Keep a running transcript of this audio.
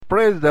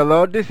Praise the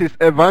Lord. This is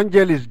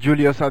Evangelist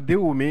Julius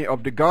Adiwumi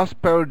of the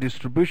Gospel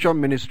Distribution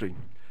Ministry.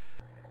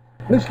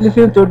 Please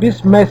listen to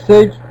this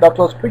message that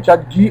was preached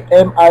at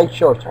GMI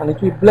Church, and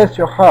it will bless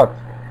your heart.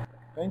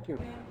 Thank you.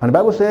 And the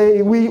Bible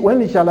says,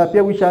 when he shall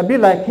appear, we shall be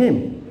like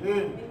him.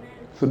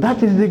 So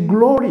that is the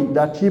glory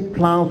that he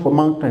planned for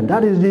mankind.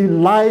 That is the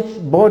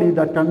light body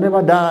that can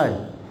never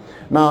die.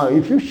 Now,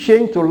 if you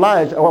change to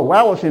light, when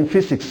I was in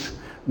physics,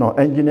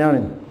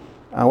 engineering,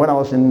 and when I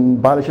was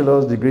in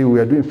bachelor's degree, we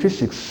were doing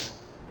physics,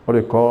 what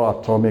they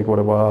call atomic,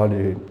 whatever,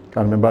 they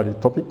can't remember the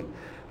topic.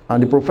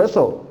 And the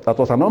professor, that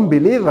was an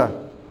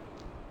unbeliever,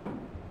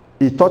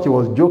 he thought he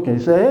was joking.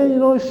 He said,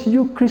 hey,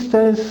 you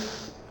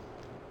Christians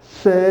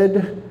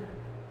said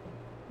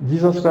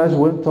Jesus Christ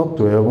went up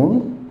to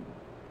heaven.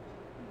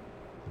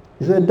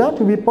 He said, that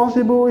will be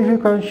possible if you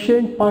can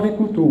change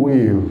particle to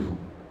wave.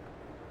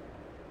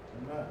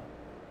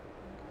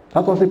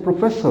 That was a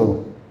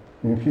professor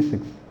in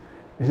physics.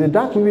 He said,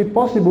 that will be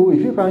possible if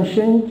you can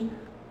change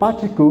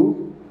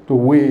particle to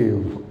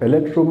wave,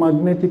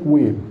 electromagnetic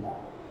wave.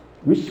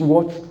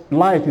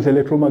 Light is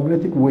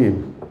electromagnetic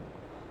wave.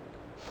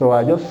 So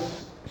I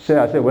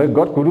said, well,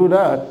 God could do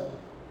that.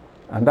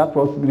 And that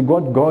was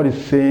what God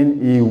is saying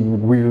he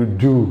will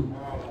do.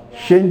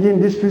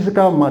 Changing this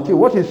physical material.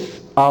 What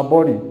is our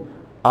body?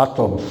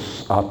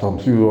 Atoms.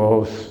 You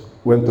all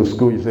went to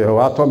school, you say,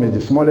 atom is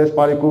the smallest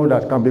particle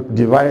that can be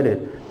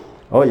divided.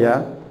 Oh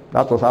yeah,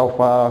 that was how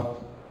far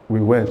we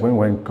went when we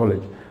were in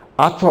college.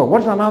 Atom,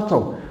 what is an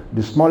atom?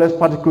 The smallest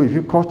particle, if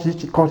you cut it,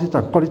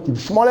 the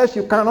smallest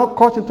you cannot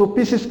cut into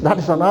pieces, that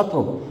is an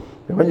atom.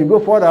 And when you go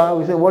further,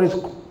 we say, what is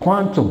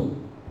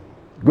quantum?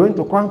 Going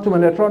to quantum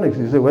electronics,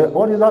 you say, well,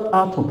 what is that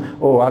atom?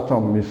 Oh,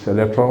 atom is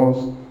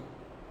electrons,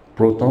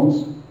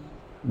 protons,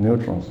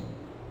 neutrons.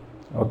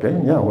 Okay,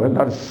 yeah, well,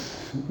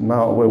 that's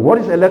now, well, what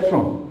is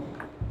electron?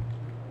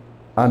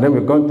 And then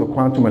we're going to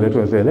quantum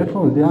electrons. The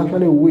electrons, they're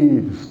actually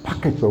waves,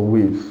 packets of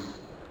waves.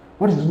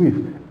 What is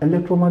wave?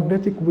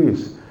 Electromagnetic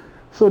waves.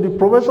 So the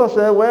professor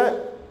said,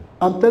 well,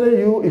 I'm telling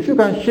you, if you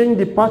can change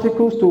the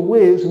particles to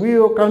waves, we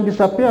can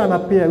disappear and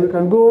appear. We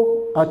can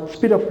go at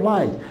speed of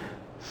light.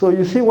 So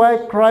you see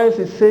why Christ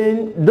is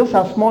saying, those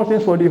are small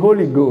things for the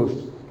Holy Ghost.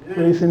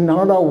 So it's in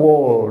another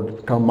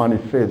world can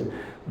manifest.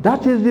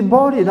 That is the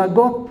body that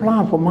God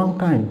planned for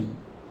mankind.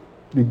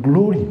 The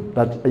glory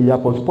that the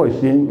Apostle Paul is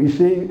saying. He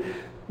say,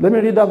 let me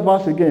read that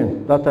verse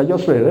again that I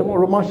just read.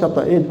 Romans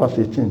chapter 8, verse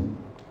 18.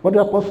 What did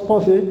the Apostle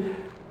Paul say?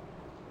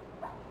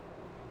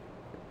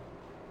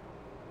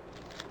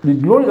 The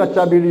glory that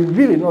shall be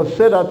revealed.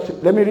 Say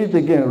that, let me read it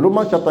again.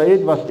 Romans chapter 8,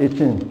 verse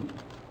 18.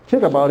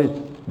 Think about it.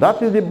 That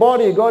is the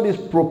body God is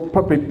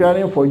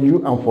preparing for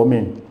you and for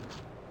me.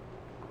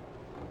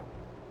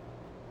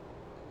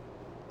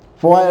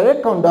 For I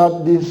reckon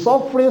that the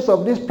sufferings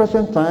of this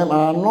present time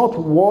are not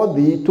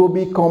worthy to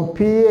be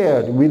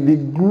compared with the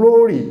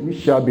glory which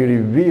shall be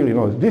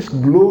revealed. This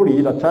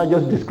glory that I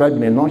just described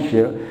in a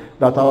nutshell,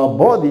 that our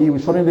body will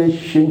suddenly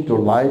change to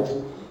light,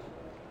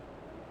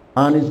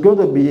 and it's going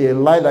to be a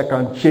light that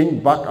can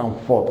change back and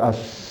forth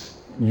as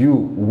you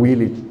will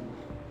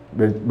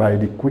it, by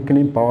the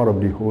quickening power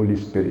of the Holy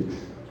Spirit.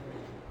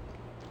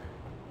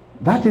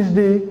 That is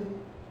the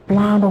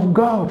plan of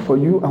God for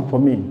you and for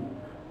me.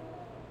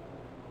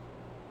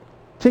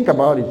 Think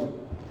about it.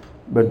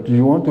 But do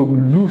you want to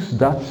lose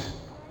that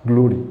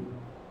glory?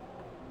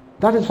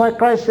 That is why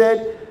Christ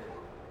said,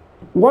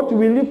 what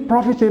will it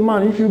profit a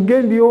man if you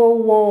gain the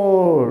whole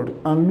world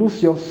and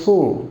lose your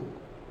soul?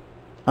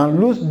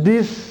 And lose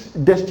this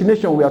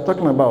destination we are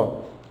talking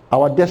about.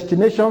 Our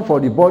destination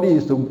for the body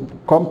is to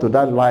come to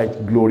that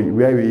light glory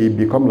where we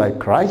become like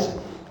Christ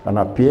and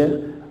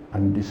appear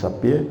and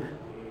disappear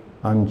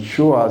and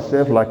show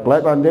ourselves like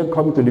light, and then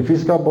come to the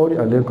physical body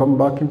and then come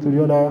back into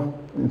the other,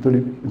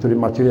 into the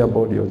material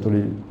body, or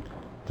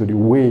to the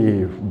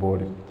wave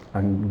body,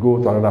 and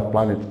go to another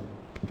planet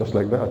just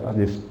like that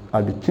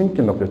at the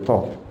thinking of the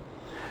thought.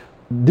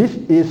 This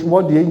is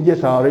what the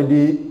angels are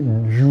already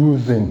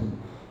using.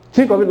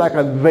 Think of it like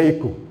a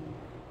vehicle.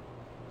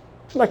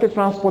 It's like a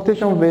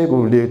transportation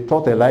vehicle. They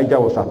thought Elijah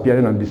was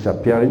appearing and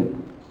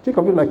disappearing. Think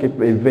of it like a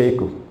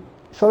vehicle.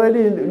 It's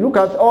already, look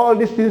at all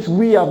these things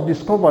we have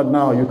discovered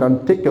now. You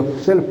can take your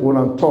cell phone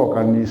and talk,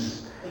 and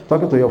it's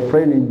talking to your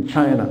friend in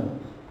China,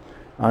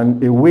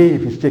 and a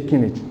wave is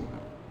taking it.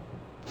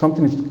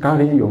 Something is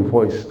carrying your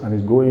voice, and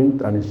it's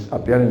going and it's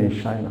appearing in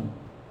China.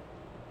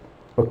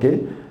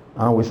 Okay?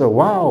 And we say,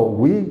 wow,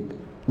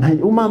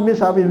 human beings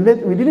have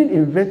invented, we didn't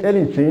invent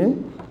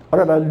anything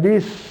other than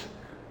this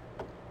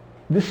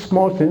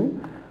small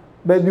thing,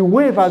 but the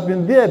wave has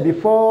been there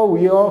before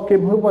we all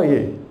came over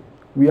here.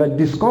 We are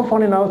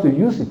discovering how to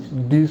use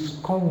it.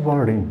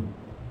 Discovering.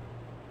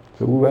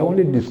 So we were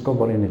only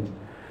discovering it.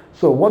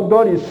 So what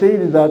God is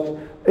saying is that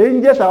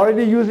angels are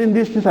already using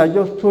these things I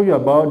just told you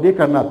about. They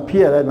can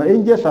appear. And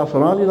angels are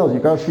surrounding us. You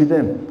can't see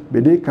them.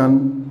 But they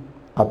can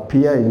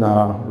appear in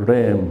our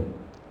realm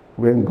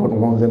when God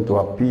wants them to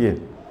appear.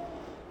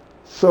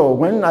 So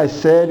when I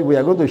said we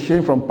are going to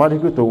change from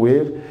particle to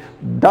wave,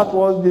 that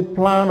was the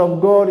plan of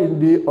God in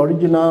the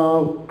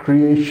original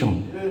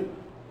creation.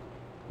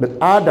 But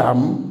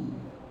Adam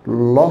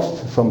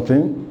lost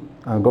something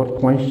and God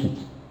quenched it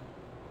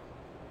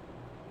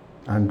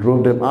and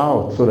drove them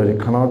out so that they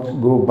cannot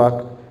go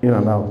back in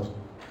and out.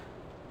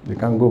 They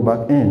can't go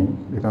back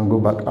in, they can go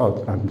back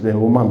out. And the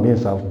human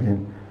beings have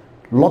been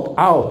locked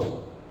out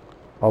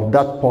of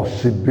that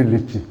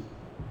possibility.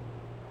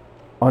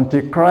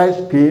 Until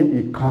Christ came,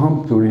 he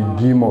came to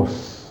redeem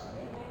us,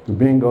 to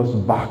bring us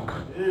back,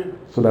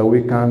 so that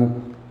we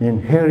can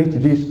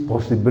inherit this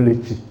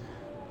possibility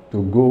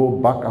to go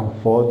back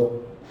and forth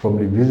from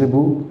the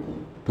visible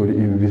to the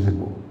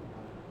invisible.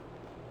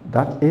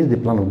 That is the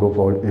plan of God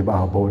for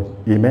our body.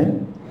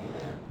 Amen?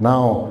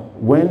 Now,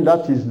 when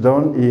that is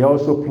done, he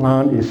also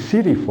planned a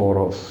city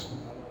for us.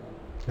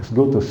 Let's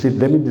go to city.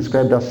 Let me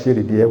describe that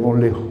city, the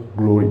heavenly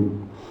glory.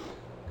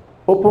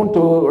 Open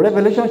to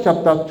Revelation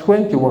chapter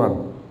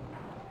 21.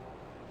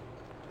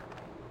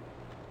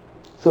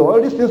 So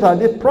all these things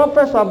the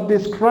prophets have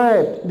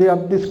described. They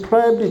have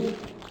described it.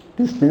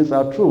 These things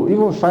are true.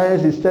 Even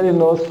science is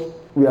telling us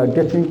we are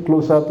getting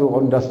closer to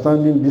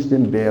understanding this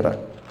thing better.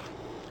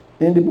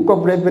 In the book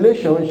of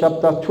Revelation,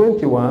 chapter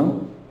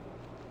 21,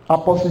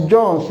 Apostle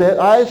John said,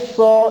 I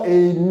saw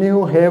a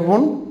new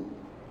heaven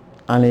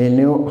and a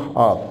new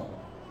earth.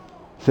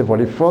 So for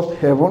the first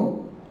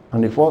heaven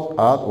and the first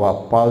earth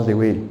were passed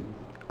away,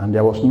 and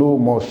there was no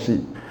more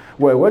sea.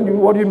 Well, what do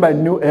you mean by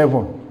new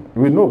heaven?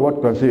 We know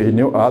what can say a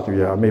new earth,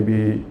 we are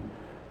maybe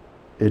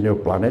a new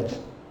planet.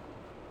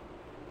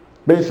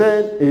 But he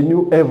said a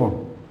new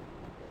heaven.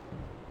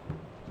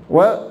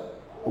 Well,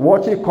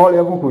 what he called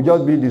heaven could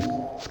just be the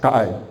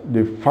sky,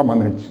 the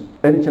firmament.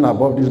 Anything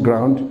above this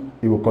ground,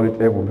 he will call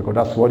it heaven, because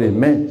that's what he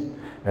meant.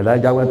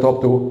 Elijah went up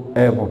to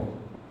heaven.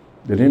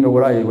 They didn't know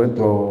whether he went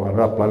to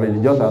another planet.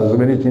 He just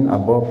assumed anything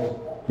above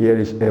here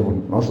is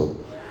heaven also.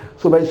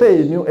 So by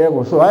saying a new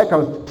heaven, so I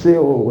can say,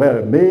 oh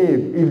well,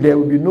 maybe if there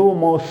will be no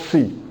more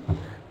sea.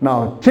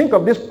 Now think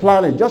of this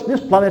planet, just this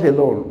planet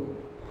alone.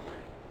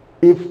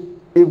 If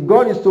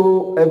God is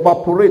to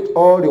evaporate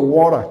all the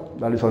water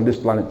that is on this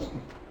planet,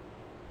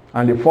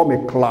 and they form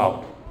a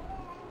cloud,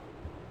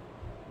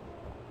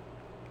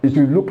 it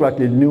will look like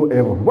a new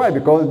heaven. Why?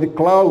 Because the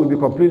cloud will be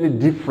completely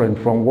different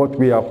from what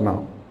we have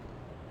now.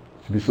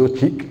 It will be so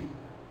thick.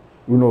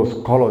 Who knows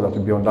color that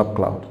will be on that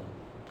cloud.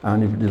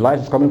 And if the light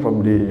is coming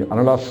from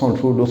another sun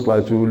through those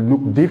clouds, it will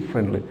look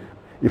differently.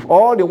 If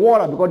all the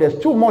water, because there's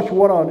too much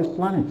water on this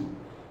planet,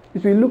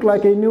 it will look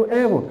like a new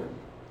heaven.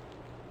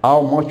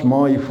 How much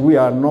more if we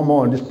are no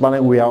more on this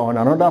planet, we are on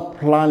another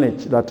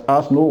planet that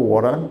has no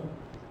water,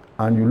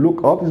 and you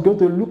look up, it's going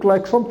to look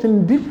like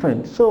something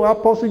different. So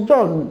Apostle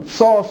John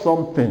saw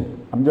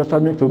something. I'm just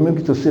trying to make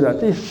it to see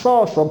that he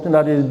saw something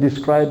that is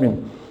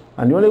describing.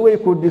 And the only way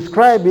he could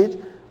describe it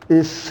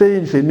is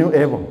saying it's a new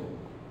heaven,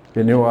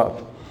 a new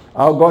earth.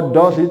 How God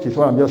does it is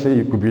what I'm just saying.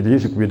 It could be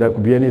this, it could be that, it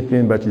could be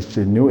anything, but it's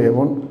a new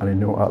heaven and a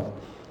new earth.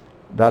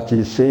 That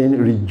is saying,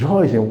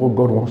 rejoice in what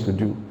God wants to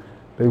do.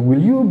 But will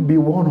you be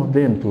one of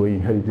them to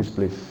inherit this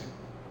place?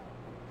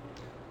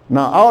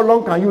 Now, how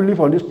long can you live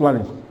on this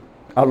planet?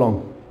 How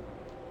long?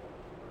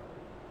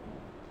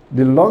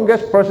 The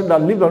longest person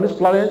that lived on this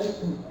planet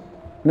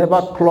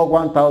never clocked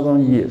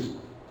 1,000 years.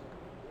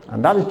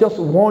 And that is just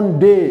one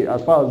day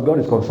as far as God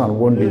is concerned,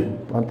 one day,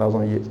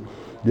 1,000 years.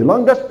 The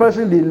longest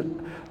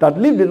person that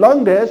lived the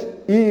longest,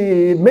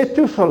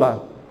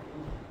 Methuselah,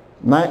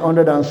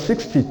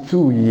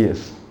 962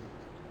 years.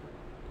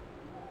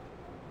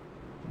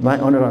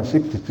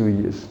 962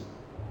 years.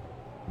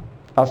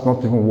 That's not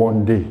even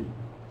one day.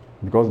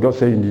 Because God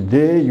said in the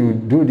day you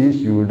do this,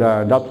 you will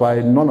die. That's why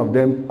none of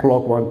them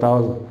clock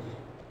 1,000.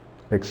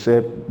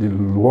 Except the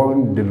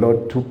one the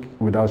Lord took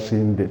without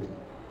seeing death.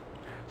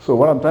 So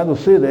what I'm trying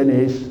to say then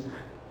is,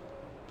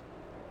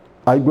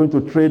 are you going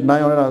to trade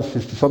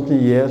 960 something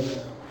years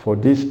for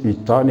this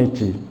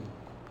eternity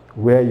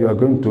where you are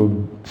going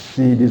to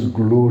see this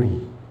glory,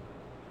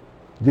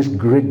 this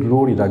great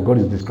glory that God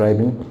is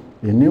describing,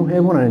 a new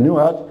heaven and a new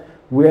earth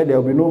where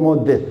there will be no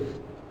more death,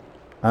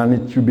 and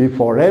it will be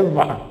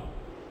forever.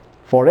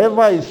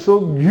 Forever is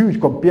so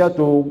huge compared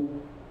to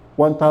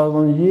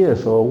 1,000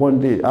 years or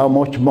one day. How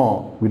much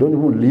more? We don't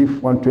even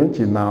live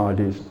 120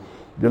 nowadays.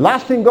 The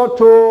last thing God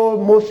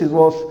told Moses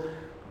was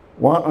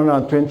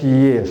 120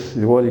 years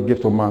is what he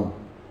gave to man.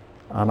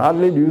 And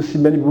hardly do you see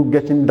many people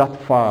getting that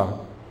far.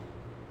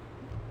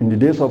 In the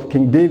days of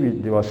King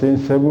David, they were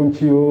saying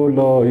 70, oh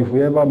Lord, if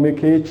we ever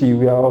make 80,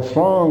 we are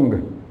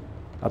strong.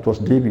 That was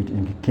David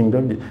in King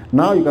David.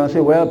 Now you can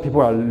say, well,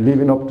 people are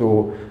living up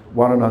to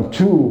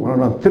 102,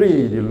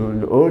 103,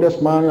 the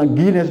oldest man in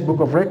Guinness Book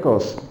of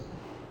Records.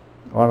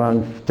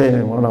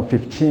 110,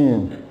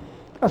 115.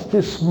 That's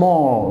still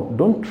small.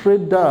 Don't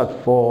trade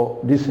that for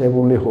this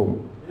heavenly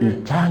home.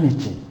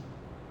 Eternity.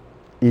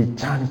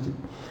 Eternity.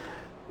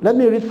 Let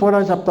me read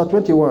further chapter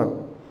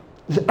 21.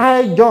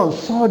 I, John,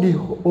 saw the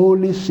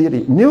holy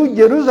city, New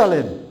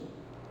Jerusalem,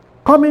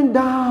 coming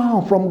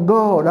down from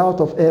God out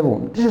of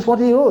heaven. This is what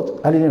he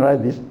wrote. I didn't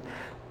write this.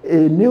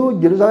 A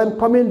new Jerusalem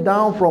coming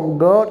down from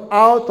God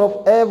out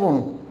of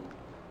heaven,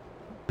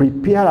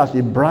 prepared as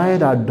a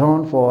bride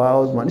adorned for her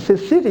husband. It's a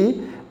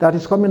city that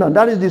is coming down.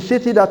 That is the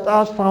city that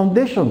has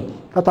foundation,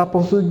 that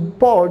Apostle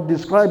Paul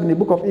described in the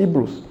book of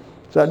Hebrews.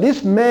 So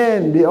these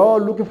men, they are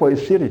all looking for a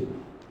city.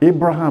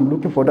 Abraham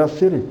looking for that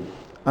city.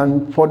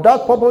 And for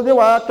that purpose, they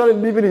were actually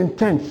living in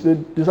tents. They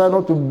decided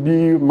not to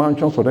build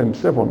mansions for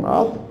themselves on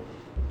earth.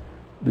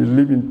 They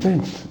live in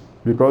tents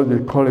because they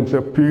call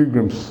themselves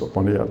pilgrims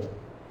upon the earth.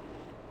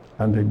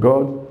 And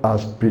God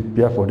has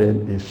prepared for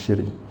them a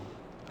city.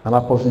 And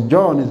Apostle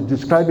John is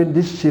describing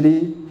this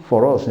city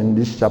for us in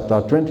this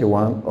chapter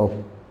 21 of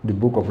the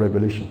book of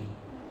Revelation.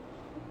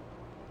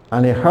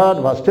 And he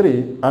heard, verse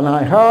 3, and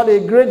I heard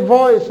a great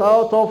voice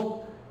out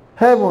of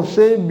heaven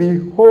saying,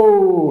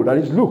 behold, that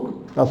is, look.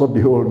 That's what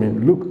behold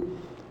means. Look,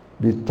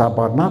 the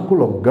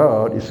tabernacle of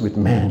God is with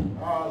men.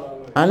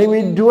 And he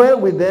will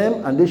dwell with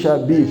them, and they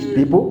shall be his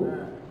people.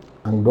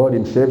 And God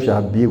himself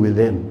shall be with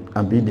them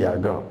and be their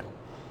God.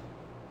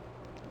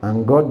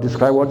 And God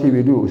described what he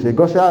will do. He said,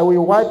 God said, I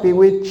will wipe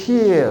away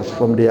tears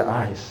from their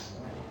eyes.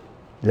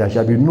 There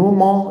shall be no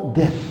more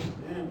death.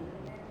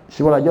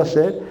 See what I just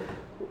said?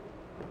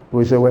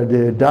 We say, well,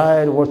 they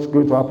died. What's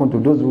going to happen to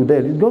those who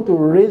died? It's going to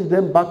raise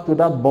them back to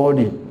that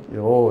body.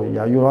 Oh,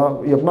 yeah, you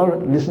have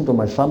not listened to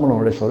my sermon on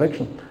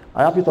resurrection.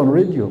 I have it on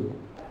radio.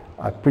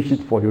 I preach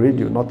it for the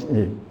radio, not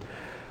here.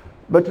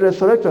 But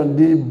resurrection,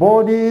 the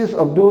bodies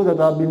of those that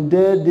have been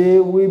dead, they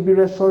will be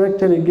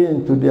resurrected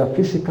again to their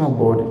physical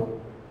body.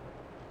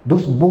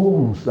 Those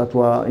bones that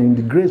were in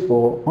the grave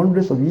for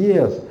hundreds of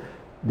years,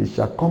 they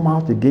shall come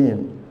out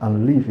again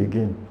and live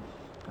again.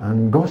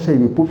 And God said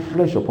he will put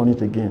flesh upon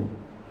it again.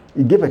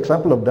 He gave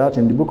example of that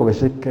in the book of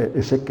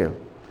Ezekiel.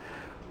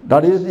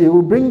 That is, he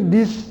will bring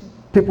these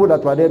people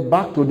that were dead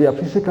back to their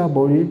physical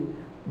body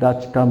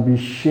that can be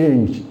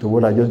changed to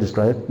what I just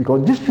described,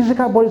 because this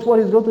physical body is what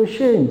is going to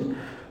change.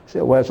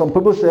 So, well, some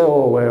people say,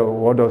 oh, well,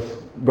 what does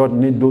God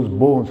need those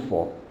bones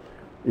for?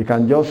 He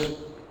can just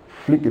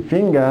flick a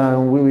finger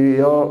and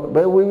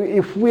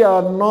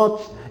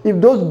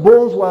if those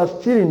bones were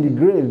still in the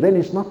grave, then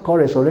it's not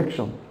called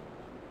resurrection.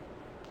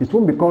 It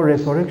won't be called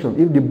resurrection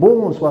if the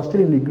bones were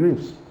still in the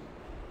graves.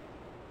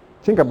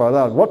 Think about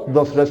that. What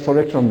does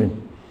resurrection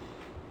mean?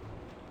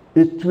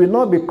 It will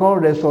not be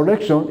called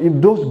resurrection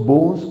if those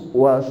bones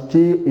were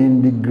still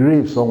in the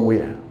grave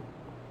somewhere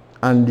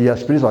and their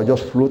spirits are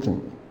just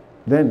floating.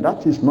 Then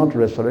that is not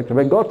resurrection.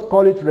 But God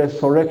called it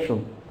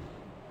resurrection.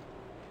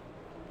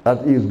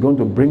 That He is going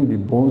to bring the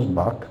bones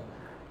back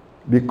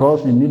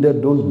because He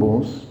needed those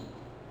bones.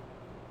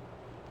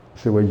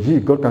 Say, well, gee,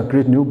 God can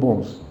create new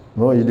bones.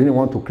 No, He didn't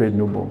want to create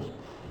new bones.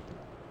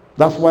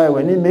 That's why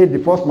when He made the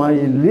first man,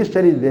 He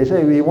listed it. They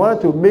said He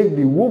wanted to make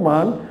the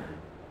woman.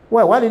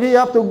 Well, why did He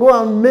have to go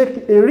and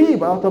make a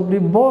rib out of the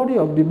body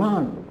of the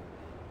man?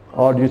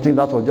 Or do you think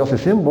that was just a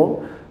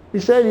symbol? He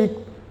said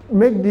He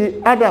made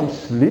the Adam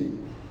sleep,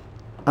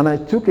 and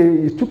He took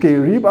a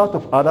rib out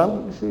of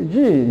Adam. He said,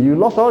 gee, you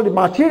lost all the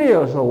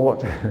materials or what?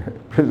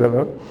 Praise the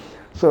Lord.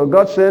 So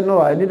God said,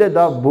 no, I needed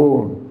that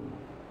bone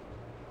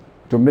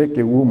to make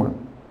a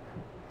woman.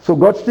 So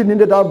God still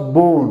needed that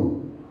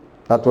bone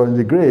that was in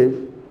the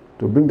grave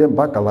to bring them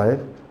back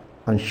alive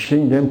and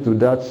change them to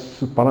that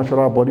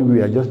supernatural body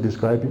we are just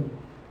describing.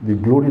 The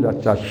glory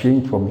that shall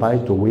change from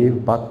light to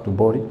wave back to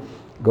body.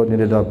 God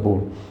needed that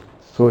bone.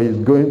 So He's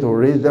going to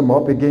raise them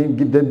up again,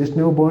 give them this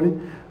new body,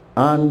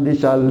 and they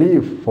shall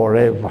live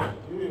forever.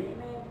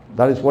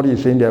 That is what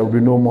He's saying. There will be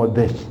no more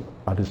death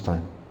at this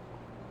time.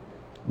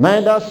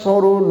 Neither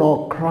sorrow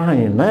nor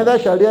crying, neither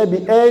shall there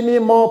be any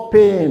more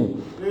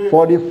pain,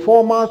 for the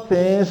former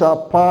things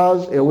are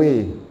passed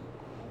away.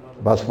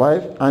 Verse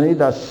 5, and He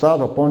that sat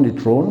upon the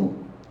throne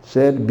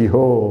said,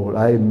 behold,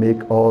 I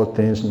make all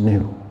things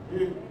new.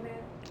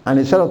 And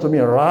He said unto me,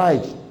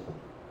 write,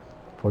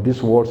 for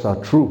these words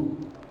are true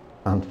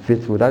and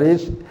faithful. That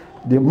is,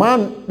 the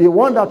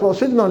one that was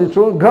sitting on the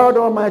throne, God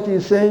Almighty,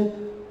 is saying,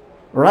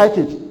 write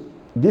it.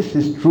 This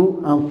is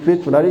true and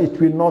faithful. That is, it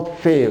will not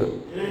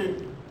fail.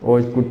 Or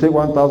it could take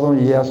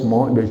 1,000 years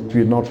more, but it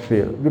will not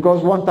fail.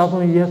 Because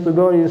 1,000 years to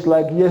God is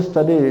like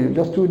yesterday,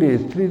 just 2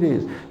 days, 3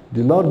 days.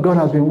 The Lord God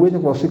has been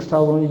waiting for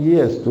 6,000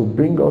 years to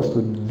bring us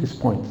to this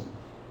point,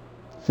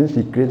 since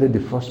He created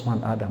the first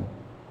man, Adam.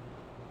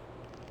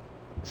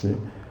 See?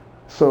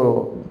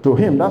 So, to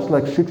Him, that's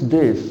like 6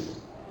 days.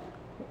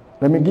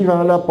 Let me give you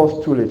another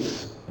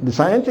postulate. The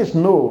scientists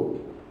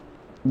know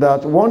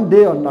that one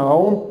day on our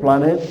own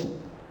planet,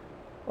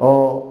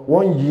 or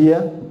 1 year,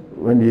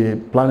 when the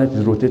planet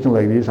is rotating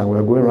like this and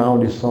we're going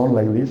around the sun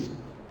like this,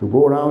 to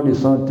go around the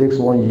sun takes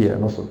 1 year.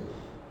 Also.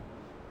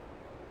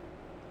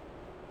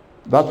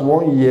 That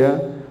 1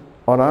 year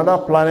on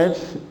another planet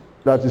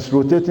that is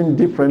rotating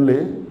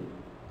differently,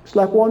 it's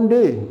like 1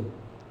 day.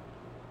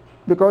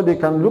 Because they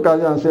can look at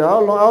it and say,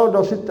 how long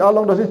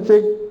does it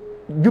take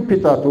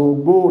Jupiter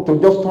to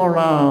just turn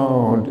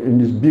around in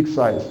this big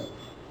size?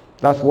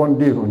 That's 1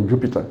 day on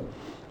Jupiter.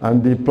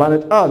 And the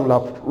planet Earth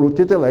will have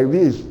rotated like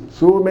this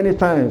so many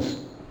times,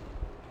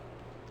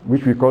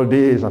 which we call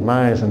days and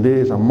nights and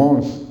days and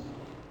months.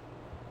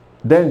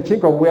 Then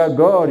think of where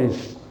God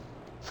is.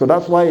 So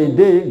that's why a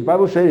day, the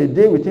Bible says a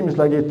day with Him is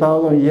like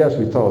 1,000 years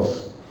with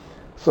us.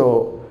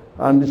 So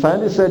And the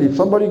scientist said if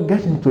somebody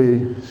gets into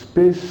a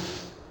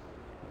space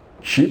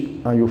ship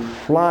and you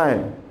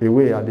fly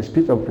away at the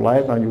speed of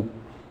light and you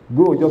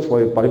go just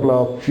for a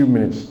particular few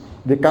minutes,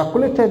 they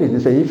calculated it. They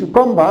say if you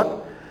come back,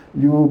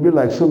 you will be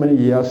like so many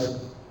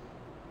years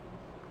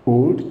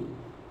old.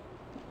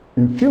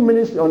 In few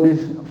minutes on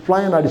this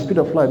flying at the speed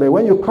of light. But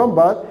when you come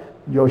back,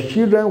 your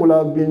children will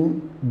have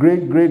been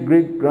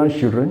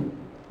great-great-great-grandchildren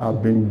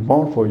have been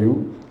born for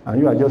you,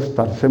 and you are just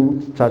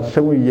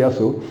 37 years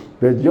old.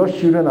 But your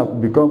children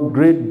have become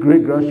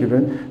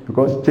great-great-grandchildren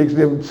because it takes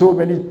them so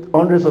many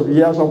hundreds of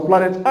years on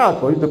planet Earth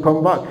for you to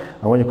come back.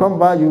 And when you come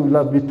back, you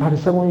will have been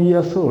 37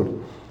 years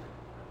old.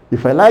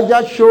 If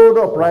Elijah showed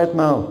up right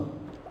now,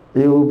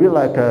 he will be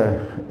like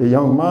a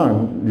young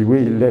man the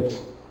way he left.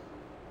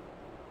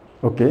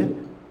 Okay?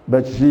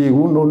 But see, he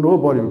will know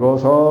nobody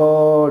because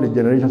all the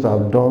generations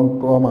have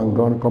done, come and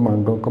gone, come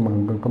and gone, come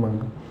and gone, come and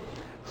gone.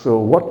 So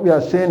what we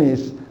are saying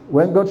is,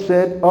 when God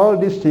said all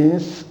these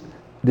things,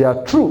 they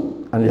are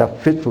true and they are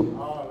faithful,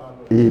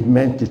 He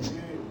meant it.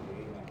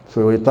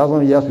 So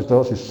 1,000 years with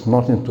us is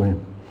nothing to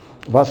Him.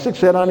 Verse 6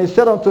 said, and He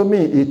said unto me,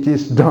 it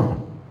is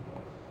done.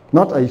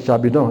 Not it shall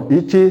be done,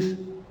 it is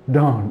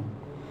done.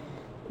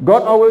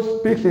 God always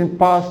speaks in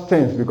past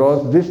tense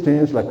because these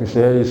things, like we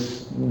said,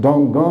 is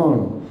done,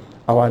 gone.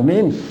 Our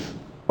names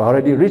were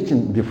already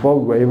written before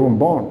we were even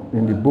born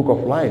in the book of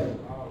life.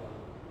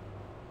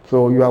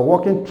 So you are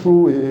walking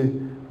through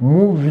a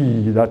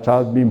movie that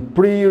has been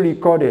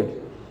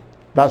pre-recorded,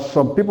 that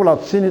some people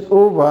have seen it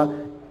over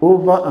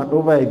and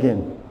over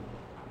again.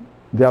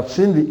 They have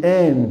seen the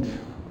end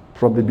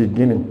from the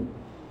beginning.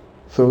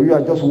 So you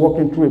are just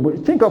walking through it.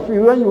 But think of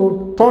you when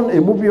you turn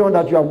a movie on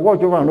that you have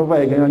watched over and over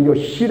again and your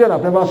children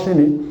have never seen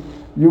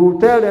it, you will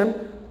tell them,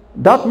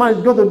 that man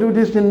is going to do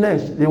this thing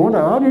next. They wonder,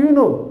 how do you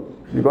know?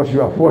 Because you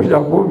have watched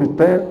that movie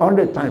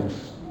 100 times.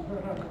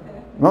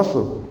 Not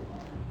so.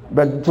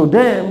 But to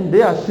them,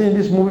 they are seeing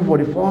this movie for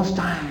the first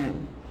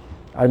time.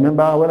 I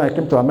remember when I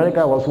came to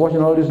America, I was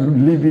watching all this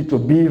Leave It to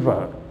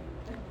Beaver.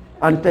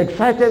 And it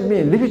excited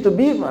me, Leave It to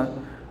Beaver.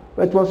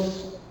 But it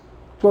was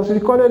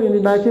recorded in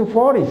the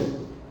 1940s.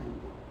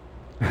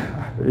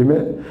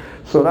 Amen.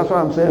 So that's what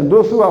I'm saying.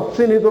 Those who have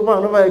seen it over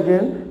and over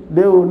again,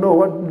 they will know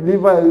what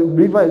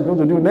Beaver is going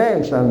to do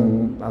next,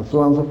 and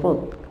so on and so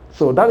forth.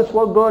 So that is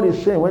what God is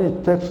saying when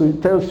He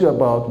tells you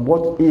about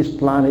what His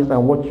plan is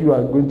and what you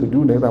are going to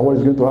do next and what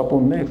is going to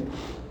happen next.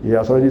 He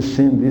has already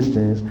seen these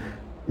things.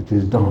 It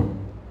is done.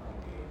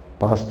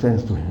 Past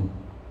tense to Him.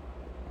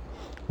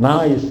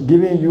 Now He's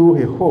giving you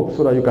a hope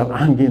so that you can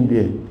hang in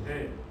there.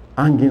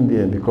 Hang in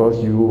there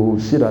because you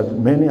see that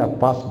many have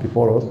passed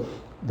before us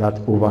that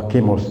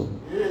overcame also.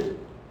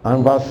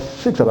 And verse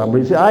 6 that I'm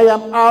reading says, I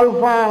am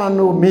Alpha and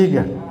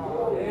Omega,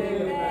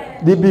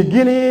 the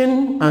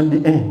beginning and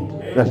the end.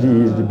 That He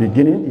is the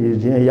beginning, He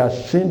is the end. He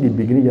has seen the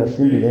beginning, He has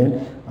seen the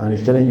end, and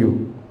He's telling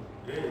you.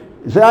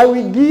 He said, I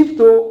will give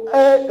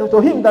to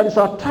him that is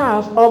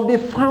attached of the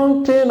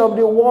fountain of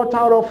the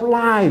water of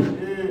life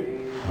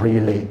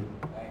freely.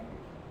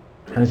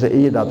 And He said,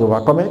 he that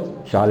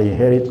overcometh shall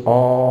inherit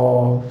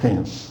all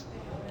things.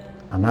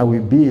 And I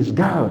will be his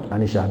God,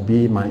 and he shall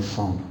be my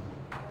son.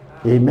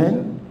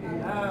 Amen.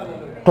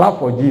 Clap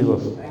for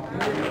Jesus.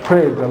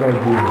 Praise the Lord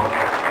Jesus.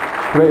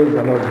 Praise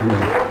the Lord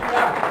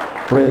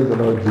Jesus. Praise the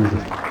Lord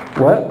Jesus.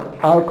 Well,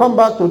 I'll come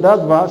back to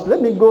that verse.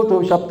 Let me go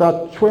to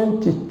chapter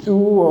 22,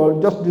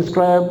 or just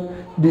describe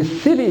the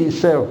city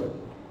itself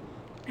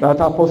that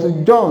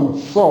Apostle John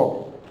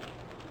saw.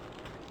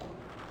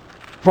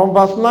 From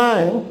verse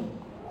 9,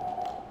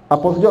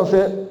 Apostle John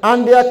said,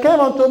 and there came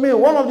unto me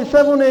one of the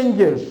 7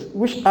 angels,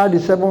 which are the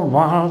 7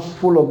 vials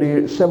full of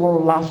the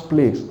 7 last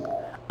plagues,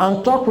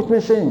 and talked with me,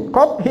 saying,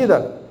 come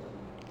hither,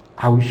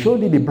 I will show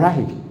thee the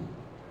bride,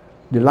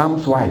 the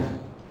Lamb's wife.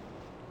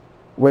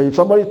 When if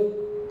somebody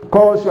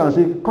calls you and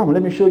says, come,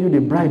 let me show you the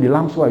bride, the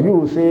Lamb's wife, you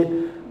will say,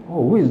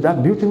 oh, who is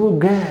that beautiful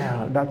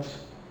girl that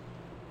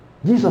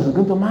Jesus is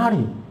going to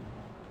marry?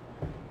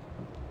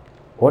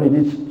 What did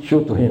it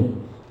show to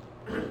him?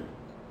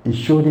 It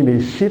showed him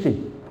a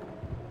city.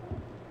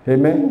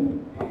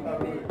 Amen?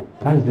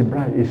 That is the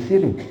bride, a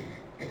city.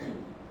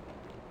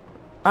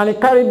 And he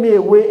carried me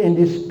away in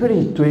the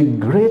spirit to a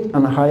great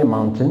and high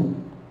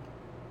mountain,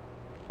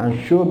 and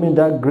showed me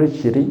that great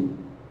city,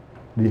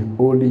 the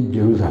holy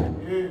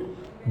Jerusalem,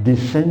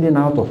 descending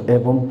out of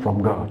heaven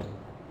from God,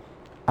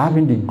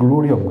 having the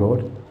glory of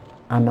God,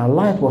 and her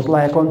light was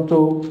like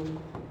unto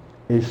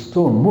a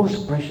stone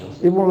most precious,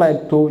 even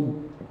like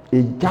to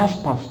a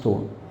jasper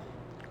stone,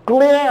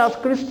 clear as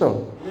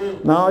crystal.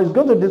 Now it's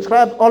going to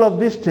describe all of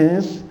these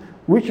things,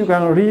 which you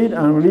can read,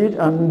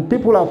 and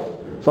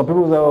some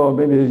people say, oh,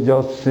 maybe it's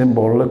just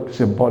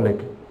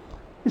symbolic.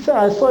 He said,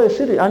 I saw a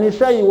city, and he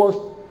said he was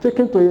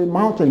taken to a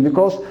mountain,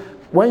 because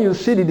when you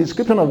see the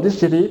description of this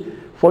city,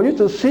 for you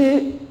to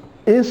see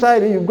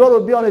inside it, you've got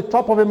to be on the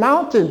top of a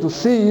mountain to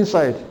see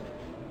inside.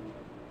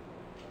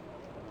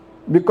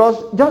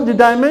 Because just the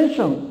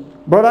dimension,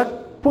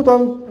 brother, put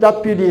on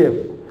that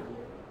PDF.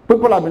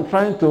 People have been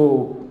trying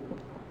to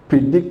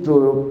predict,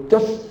 to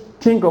just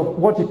think of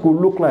what it could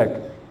look like.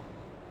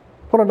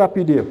 Follow that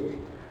PDF.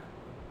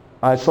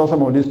 I saw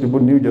some of these people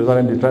in New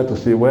Jerusalem, they tried to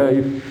say, well,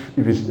 if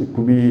it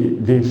could be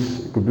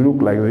this, it could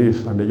look like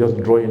this, and they just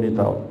drawing it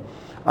out.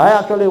 I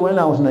actually, when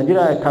I was in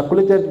Nigeria, I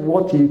calculated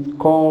what he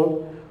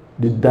called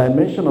the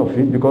dimension of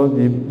it, because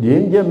the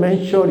angel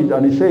mentioned it,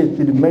 and he said it's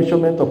the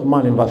measurement of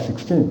man in verse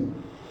 16.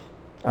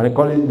 And he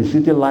called it the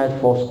city light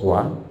 4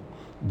 square,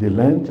 the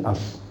length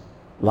as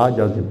large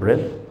as the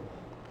breadth,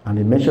 and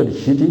he measured the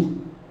city,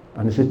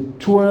 and he said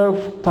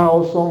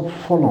 12,000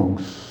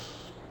 furlongs.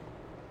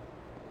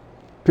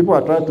 People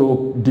are trying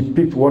to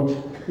depict what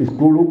it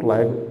could look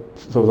like.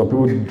 So some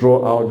people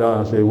draw out there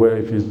and say, well,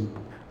 if it's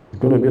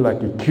going to be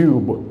like a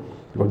cube,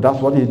 because that's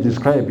what he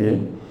described here.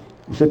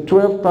 He said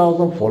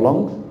 12,000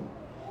 furlongs,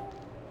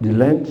 the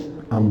length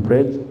and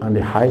breadth and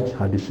the height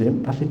are the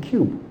same. That's a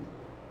cube.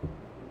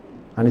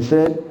 And he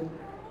said,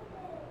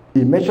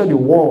 he measured the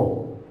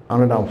wall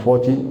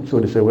 140. So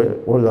they say, well,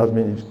 what does that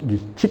mean? It's the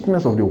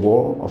thickness of the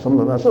wall or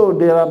something like that. So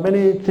there are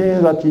many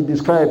things that he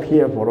described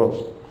here for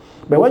us.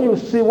 But when you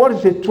see what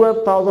is a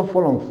 12,000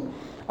 furlongs,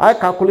 I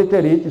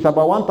calculated it, it's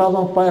about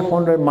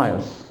 1,500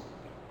 miles.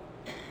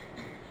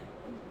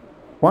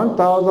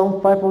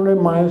 1,500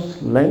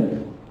 miles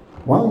length,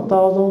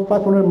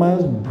 1,500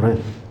 miles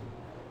breadth.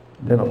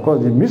 Then of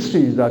course the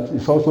mystery is that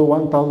it's also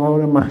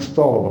 1,500 miles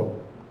tall.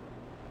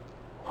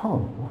 Oh,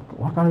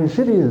 what kind of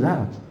city is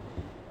that?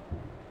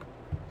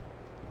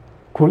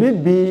 Could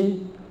it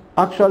be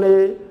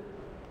actually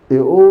a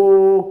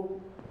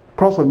whole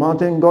cross of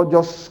mountain God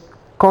just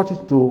cut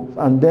it to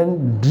and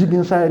then dig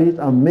inside it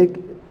and make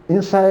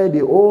inside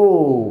the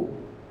whole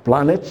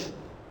planet?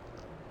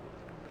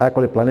 I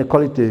call it planet,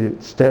 call it a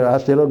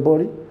asteroid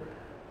body,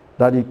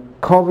 that he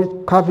carve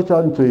it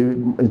out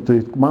into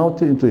a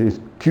mountain, into a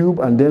cube,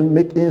 and then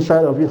make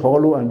inside of it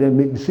hollow and then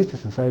make the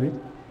cities inside it.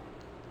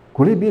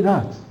 Could it be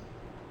that?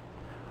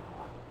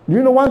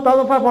 You know,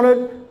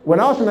 1,500, when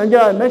I was in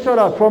Nigeria, I measured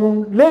that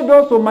from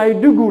Lagos to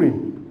Maiduguri,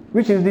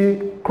 which is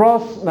the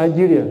cross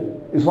Nigeria,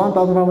 is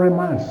 1,500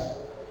 miles.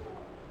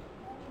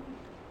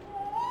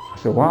 I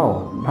said,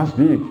 wow, that's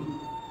big.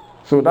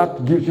 So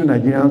that gives you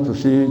Nigerians to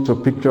see, to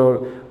picture.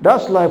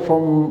 That's like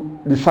from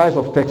the size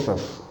of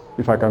Texas,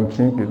 if I can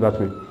think it that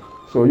way.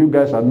 So you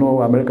guys have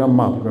no American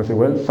map. You can say,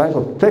 well, size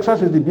of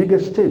Texas is the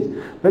biggest state.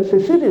 But it's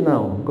a city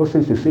now. God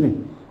says it's a city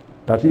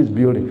that he's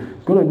building.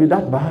 It's going to be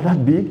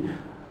that big.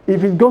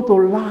 If it's going to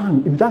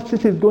land, if that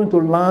city is going to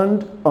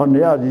land on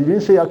the earth, he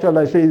didn't say actually,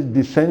 I say it's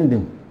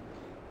descending.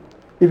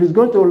 If it's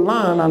going to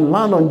land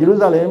on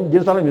Jerusalem,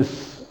 Jerusalem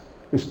is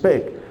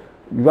big.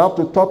 You have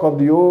to talk of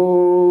the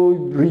whole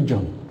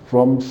region,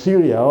 from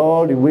Syria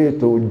all the way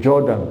to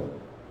Jordan.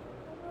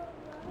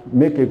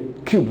 Make a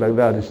cube like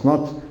that. It's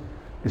not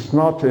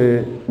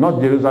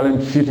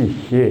Jerusalem city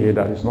here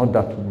that is not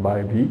that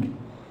big.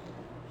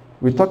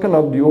 We're talking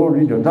of the whole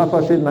region. That's why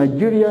I said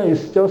Nigeria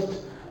is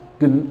just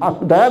the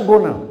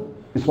diagonal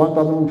is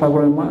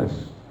 1,500 miles.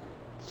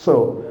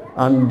 So,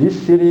 and this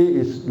city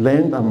is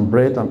length and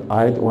breadth and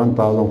height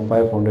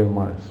 1,500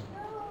 miles.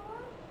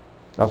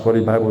 That's what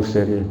the Bible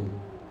said here.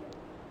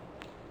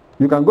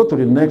 You can go to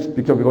the next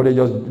picture because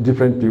they're just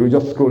different people.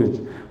 Just scroll it.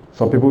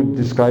 Some people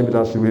describe it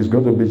as if it's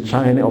going to be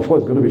shining. Of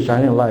course, it's going to be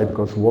shining light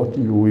because what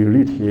you will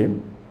read here.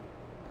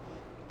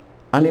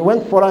 And he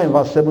went further in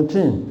verse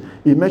 17.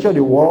 He measured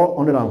the wall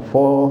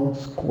 104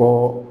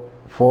 square,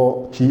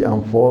 40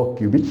 and 4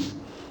 cubits,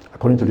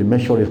 according to the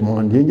measure of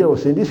man. The angel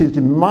was saying, this is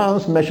the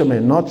man's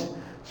measurement, not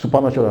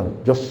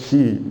supernatural. Just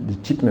see the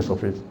thickness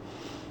of it.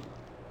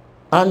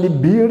 And the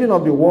building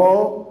of the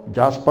wall,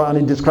 jasper, and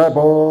he described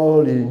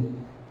all the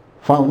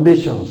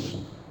foundations.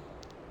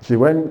 See,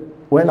 when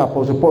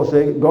Apostle Paul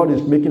said God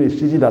is making a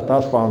city that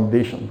has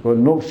foundation, because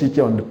no city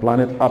on the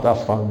planet Earth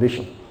has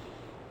foundation.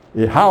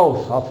 A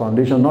house has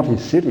foundation, not a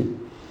city.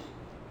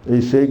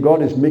 He said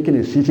God is making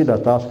a city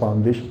that has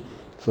foundation.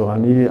 So,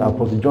 and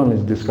Apostle John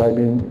is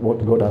describing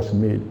what God has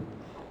made.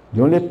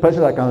 The only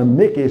person that can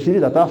make a city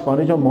that has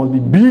foundation must be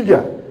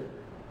bigger.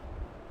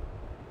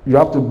 You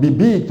have to be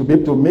big to be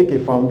able to make a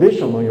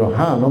foundation on your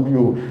hand.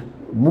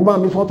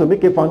 Woman want to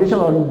make a foundation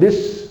on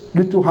this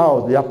little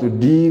house. They have to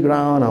dig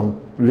around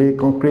and lay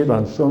concrete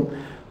and so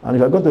on. And if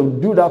you're going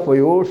to do that for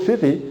your whole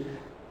city,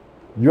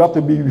 you have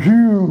to be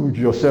huge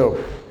yourself.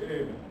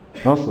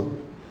 Also.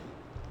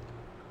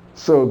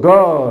 So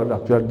God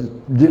that you are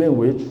dealing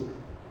with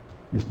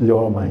is the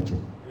Almighty.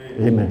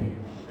 Amen.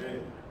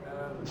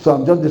 So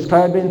I'm just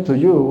describing to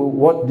you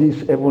what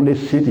this heavenly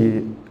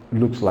city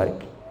looks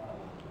like.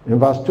 In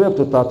verse 12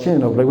 to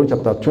 13 of Revelation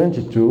chapter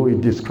 22,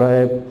 it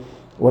describes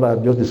what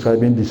I'm just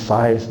describing, the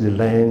size, the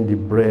length, the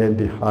breadth,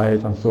 the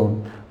height, and so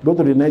on. Go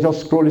to the next,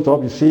 just scroll it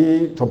up. You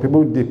see some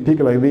people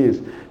depict like this,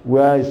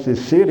 where it's a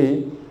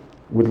city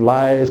with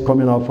lights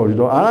coming out from the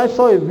door. And I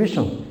saw a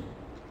vision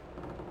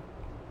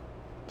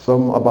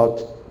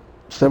about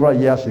several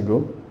years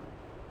ago.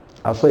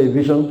 I saw a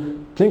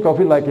vision. Think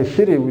of it like a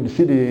city with the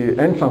city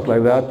entrance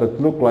like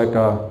that looked like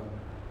a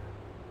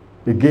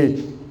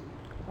gate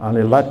and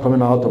a light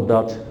coming out of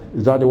that.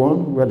 Is that the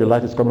one where the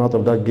light is coming out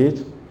of that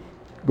gate?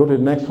 Go to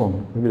the next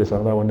one. Maybe there's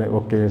another one.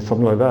 Okay,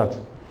 something like that.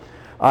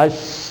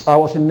 I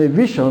was in a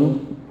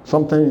vision,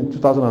 something in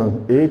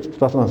 2008,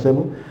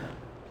 2007,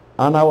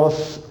 and I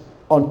was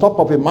on top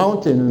of a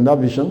mountain in that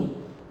vision,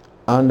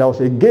 and there was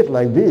a gate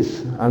like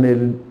this,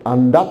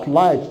 and that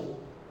light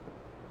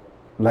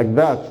like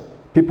that.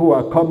 People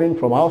were coming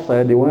from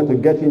outside, they wanted to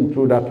get in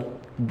through that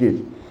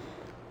gate.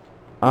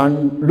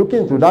 And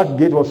looking through that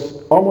gate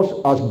was almost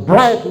as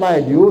bright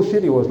light. The whole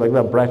city was like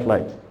that bright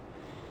light.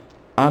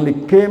 And they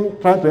came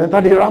trying to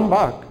enter, they ran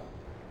back.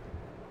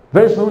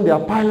 Very soon they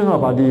are piling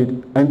up at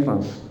the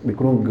entrance. They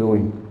couldn't go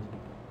in.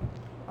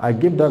 I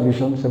gave that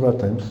vision several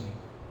times.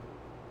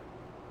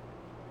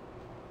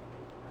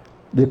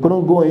 They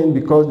couldn't go in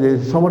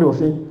because somebody was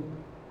saying,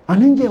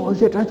 an angel was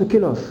there trying to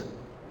kill us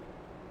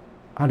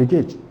at the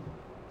gate.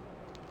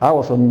 I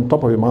was on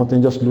top of a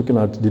mountain just looking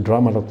at the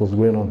drama that was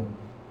going on.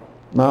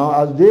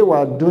 Now, as they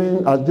were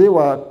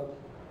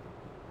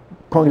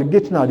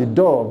congregating at the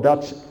door of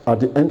that, at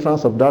the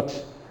entrance of that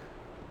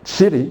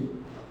city,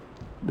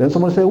 then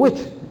someone said,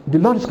 wait, the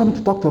Lord is coming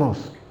to talk to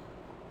us.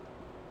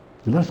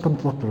 The Lord is coming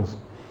to talk to us.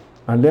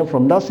 And then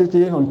from that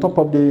city, on top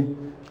of the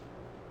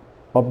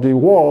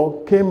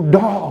wall, came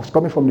doves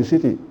coming from the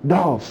city.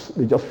 Doves.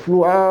 They just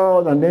flew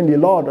out, and then the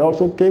Lord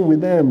also came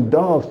with them,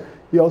 doves.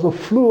 He also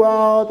flew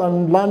out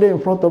and landed in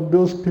front of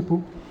those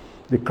people,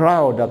 the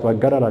crowd that were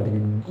gathered at the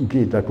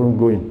gate that couldn't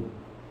go in.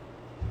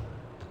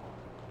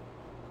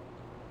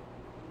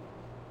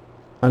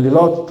 And the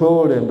Lord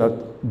told them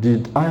that,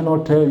 did I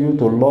not tell you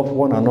to love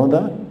one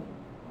another?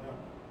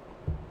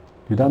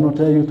 Did I not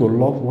tell you to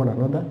love one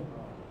another?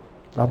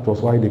 That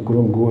was why they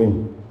couldn't go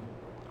in.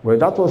 Well,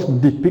 that was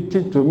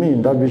depicted to me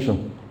in that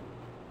vision.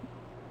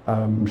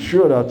 I'm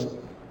sure that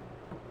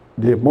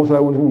they most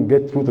likely wouldn't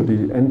get through to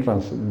the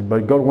entrance,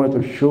 but God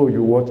wanted to show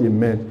you what He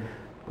meant,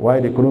 why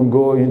they couldn't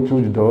go in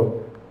through the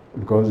door,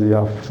 because they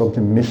have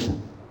something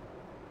missing.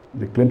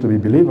 They claim to be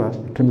believers,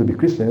 they claim to be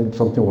Christians,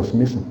 something was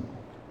missing.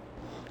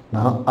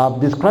 Now, I've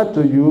described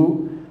to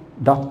you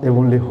that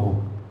heavenly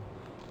home,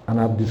 and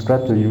I've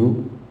described to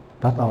you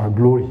that our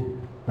glory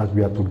that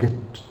we are to get.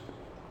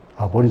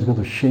 Our body is going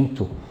to change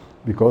to,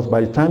 because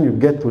by the time you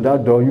get to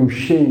that door, you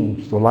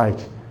change to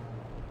light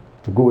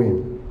to go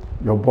in.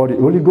 Your body,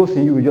 the Holy Ghost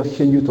in you will just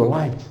change you to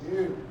light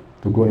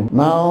to go in.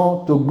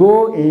 Now, to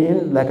go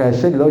in, like I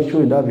said, the Lord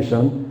showed in that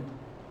vision,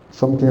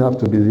 something has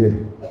to be there.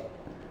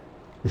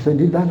 He said,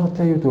 did I not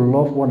tell you to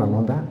love one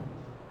another?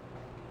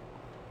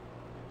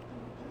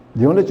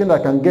 The only thing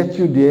that can get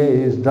you there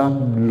is that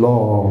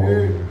love,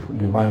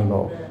 divine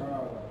love.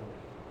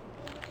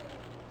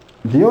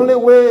 The only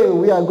way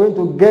we are going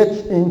to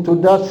get into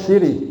that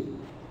city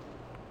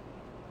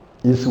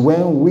is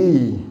when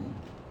we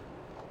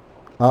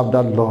have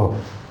that love.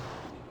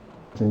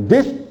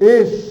 This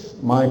is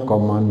my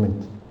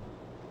commandment,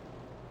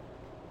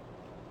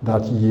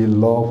 that ye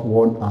love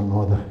one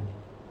another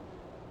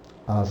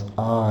as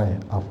I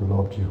have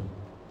loved you.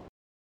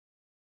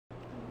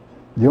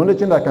 The only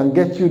thing that can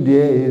get you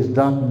there is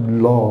that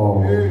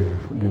love,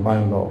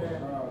 divine love.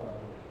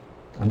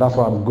 And that's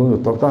what I'm going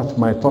to talk. That's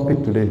my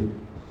topic today.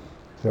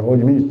 So, what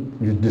do you mean?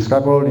 You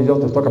describe all this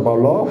just to talk about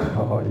love?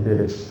 Oh,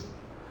 yes.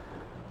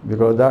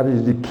 Because that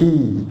is the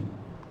key.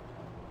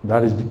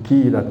 That is the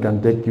key that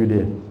can take you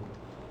there.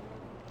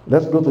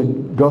 Let's go to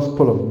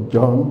Gospel of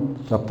John,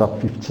 chapter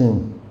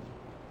 15.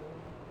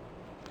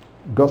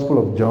 Gospel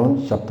of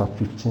John, chapter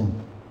 15.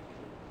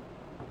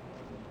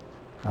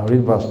 I'll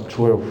read verse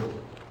 12.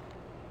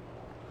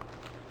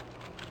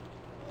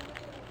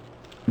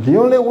 The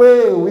only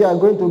way we are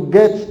going to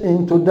get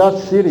into that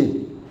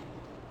city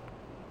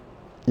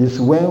is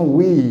when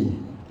we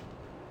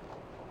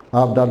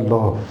have that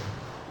love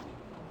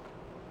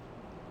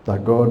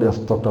that God has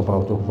talked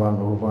about over and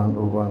over and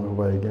over and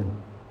over again.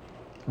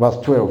 Verse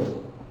 12.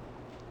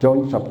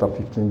 John chapter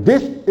 15.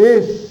 This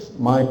is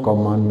my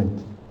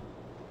commandment,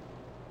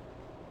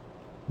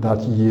 that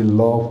ye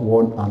love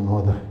one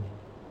another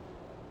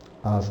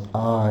as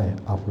I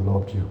have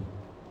loved you.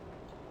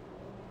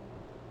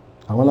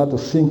 I want that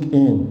to sink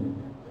in,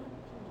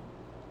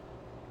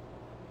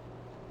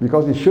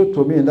 because it showed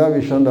to me in that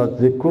vision that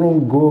they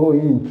couldn't go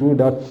in through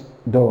that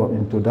door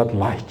into that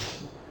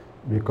light,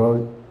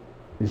 because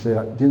he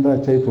said, didn't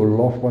I tell you to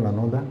love one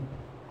another?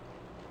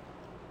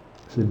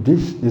 He said,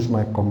 this is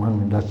my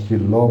commandment, that you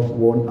love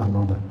one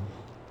another,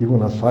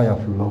 even as I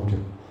have loved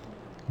you.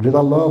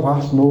 Greater love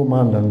has no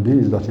man than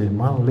this, that a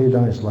man lay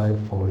down his life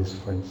for his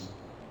friends.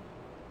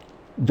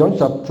 John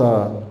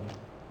chapter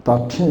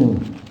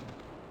 13,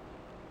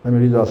 let me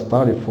read verse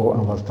 34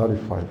 and verse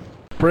 35.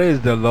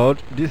 Praise the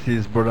Lord. This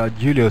is Brother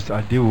Julius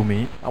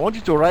Adewumi. I want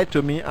you to write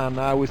to me, and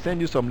I will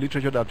send you some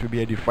literature that will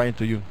be edifying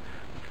to you.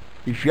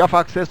 If you have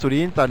access to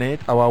the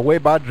internet, our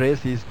web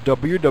address is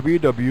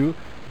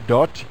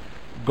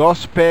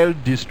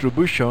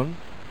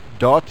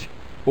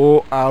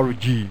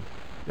www.gospeldistribution.org. You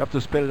have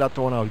to spell that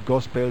one out,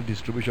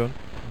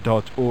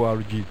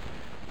 gospeldistribution.org.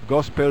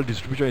 Gospel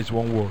distribution is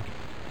one word.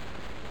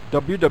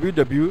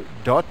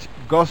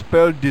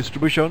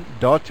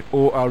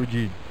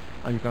 www.gospeldistribution.org.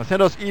 And you can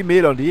send us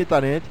email on the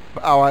internet.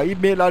 Our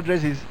email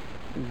address is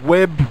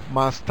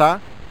webmaster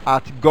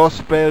at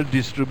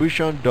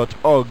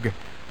gospeldistribution.org,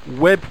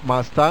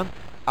 webmaster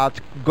at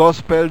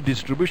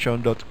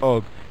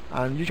gospeldistribution.org,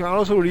 and you can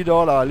also read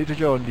all our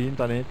literature on the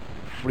internet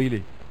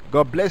freely.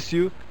 God bless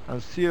you,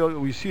 and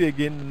we'll see you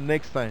again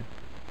next time.